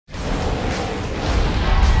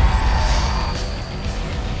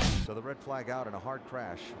flag out and a hard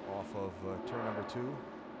crash off of turn number 2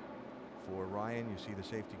 for Ryan. You see the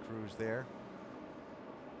safety crews there.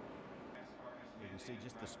 You can see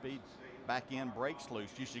just the speed. Back end brakes loose.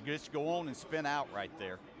 You should just go on and spin out right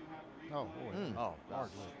there. Oh, boy. Oh, gosh.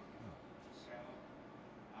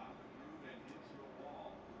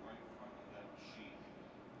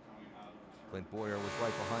 Clint Boyer was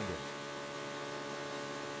right behind him.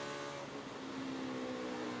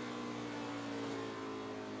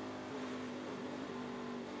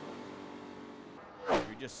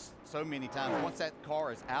 You're just so many times, once that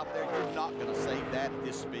car is out there, you're not going to save that at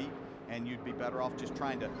this speed, and you'd be better off just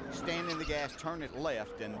trying to stand in the gas, turn it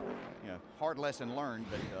left, and, you know, hard lesson learned,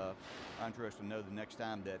 but Ryan Truex will know the next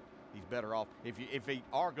time that he's better off. If he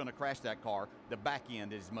are going to crash that car, the back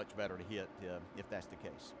end is much better to hit if that's the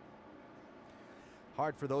case.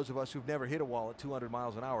 Hard for those of us who've never hit a wall at 200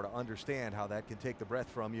 miles an hour to understand how that can take the breath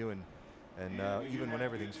from you, and even when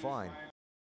everything's fine.